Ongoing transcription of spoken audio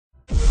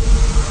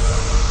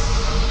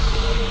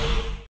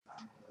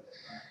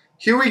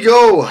Here we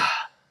go.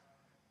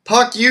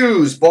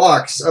 Puckyou's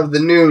box of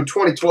the new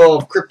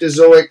 2012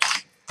 Cryptozoic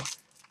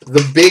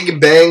The Big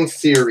Bang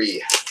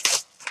Theory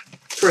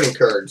trading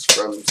cards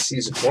from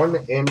Season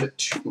 1 and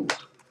 2.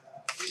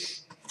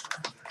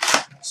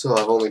 So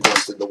I've only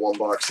busted the one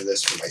box of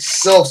this for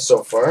myself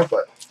so far,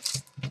 but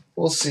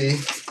we'll see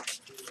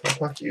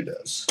what Puckyou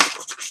does.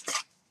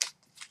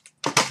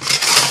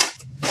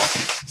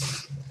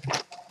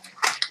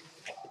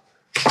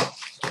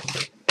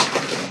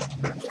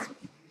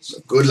 So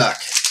good luck.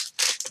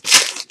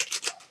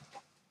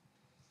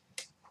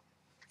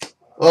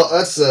 Well,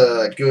 that's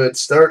a good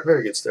start.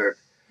 Very good start.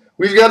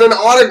 We've got an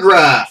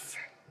autograph.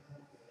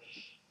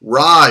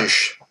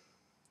 Raj.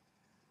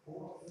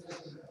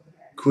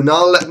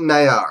 Kunal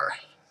Nayar.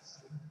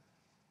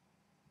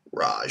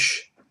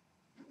 Raj.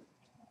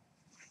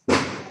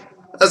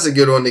 That's a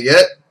good one to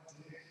get.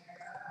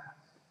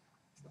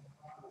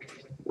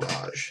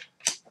 Raj.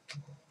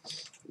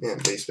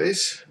 And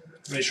base.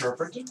 They short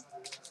printed?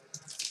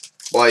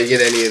 Well, you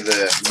get any of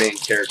the main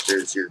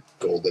characters, you're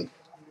golden.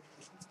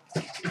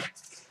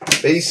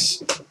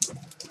 Base.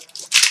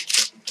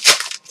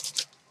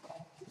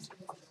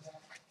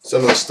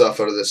 Some of the stuff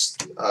out of this,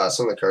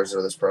 some of the cards out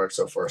of this product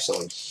so far are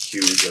selling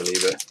huge on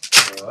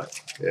eBay.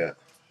 What? Yeah.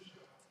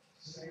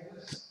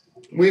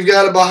 We've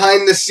got a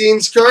behind the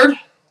scenes card.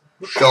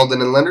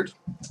 Sheldon and Leonard.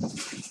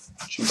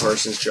 Jim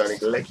Parsons, Johnny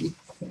Galecki.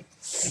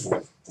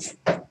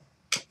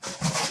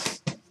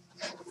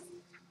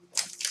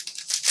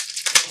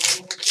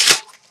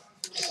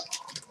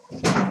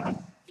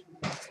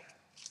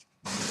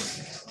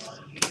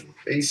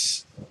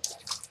 Base.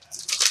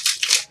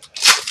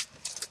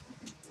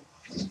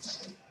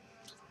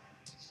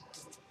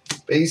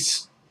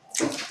 Base.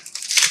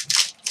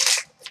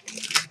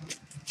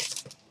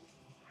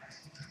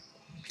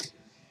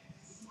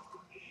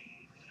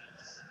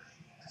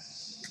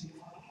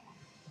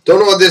 Don't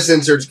know what this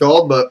insert's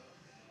called, but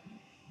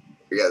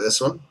we got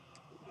this one.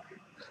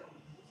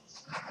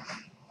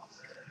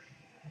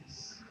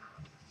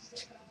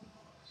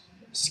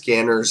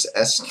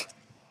 Scanners-esque.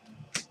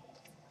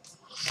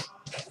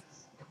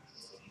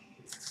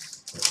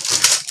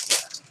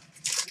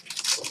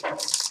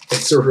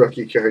 It's a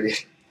rookie card.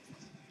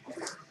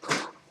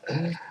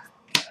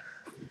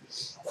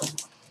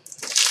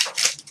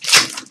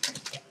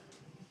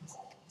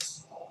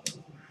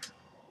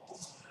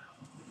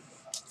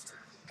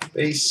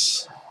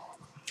 Base.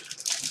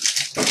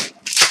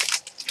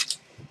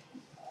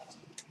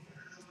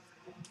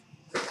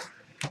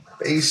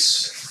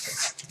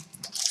 Base.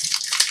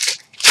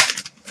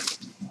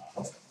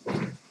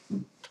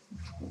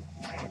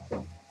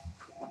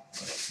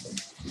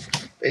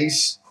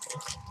 Base.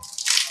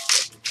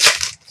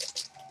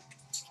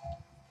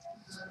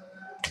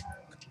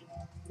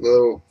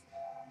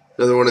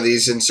 Another one of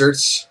these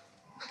inserts.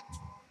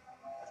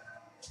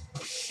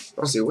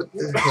 Honestly, what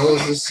the hell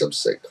is this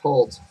subset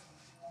called?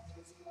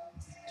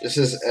 Just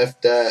says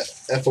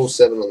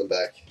F07 on the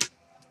back.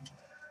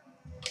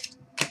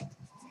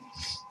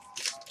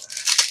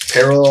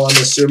 Parallel, I'm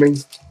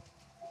assuming.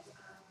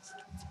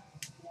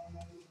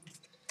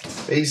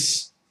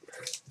 Base.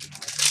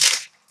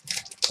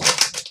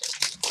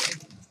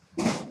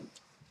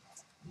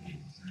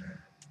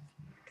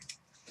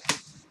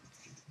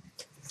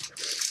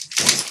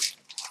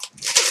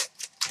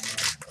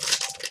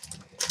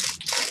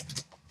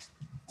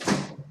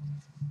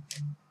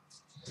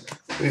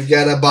 We've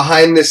got a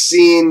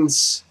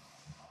behind-the-scenes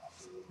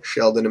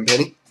Sheldon and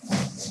Penny,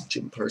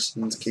 Jim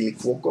Parsons, Kaylee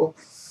Cuoco.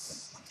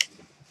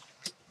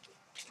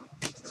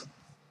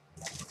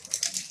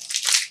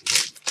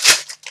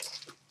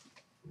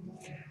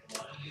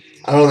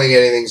 I don't think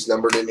anything's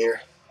numbered in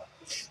here.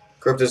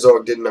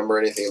 Cryptozoic didn't number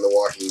anything in The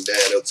Walking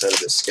Dead outside of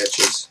the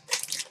sketches.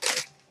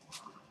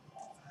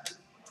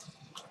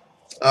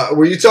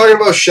 Were you talking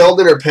about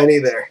Sheldon or Penny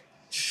there?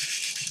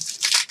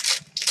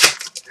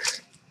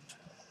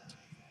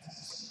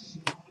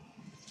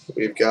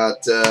 We've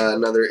got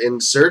another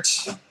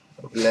insert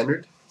of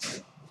Leonard.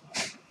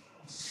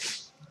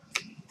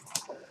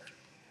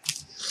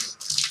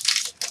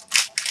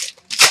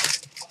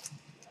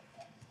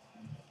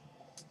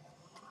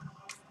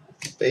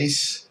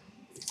 Base.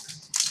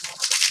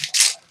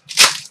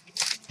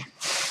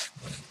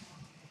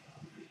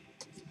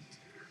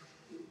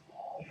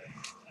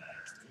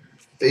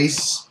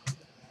 Base.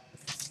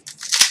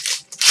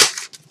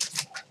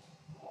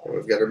 And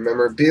we've got our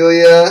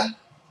memorabilia.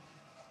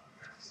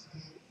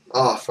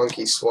 Oh,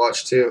 funky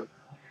swatch too.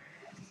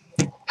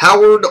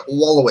 Howard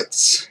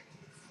Wolowitz.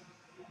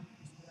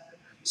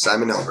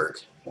 Simon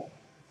Helberg.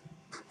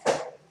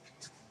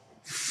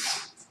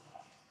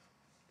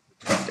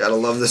 Gotta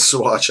love the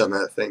swatch on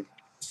that thing.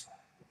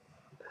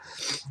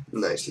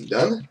 Nicely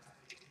done.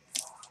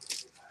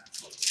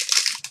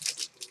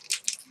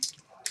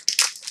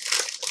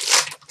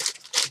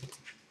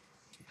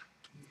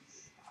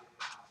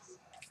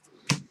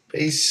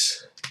 Base.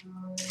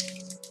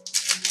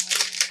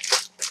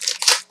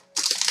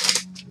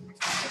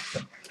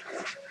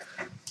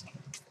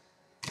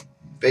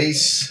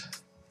 Base.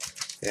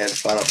 And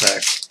final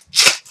pack.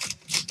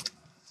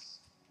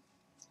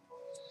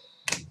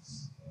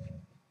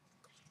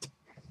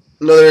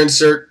 Another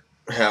insert,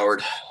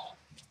 Howard.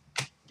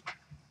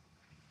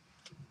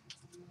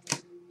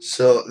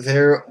 So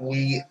there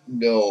we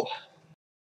go.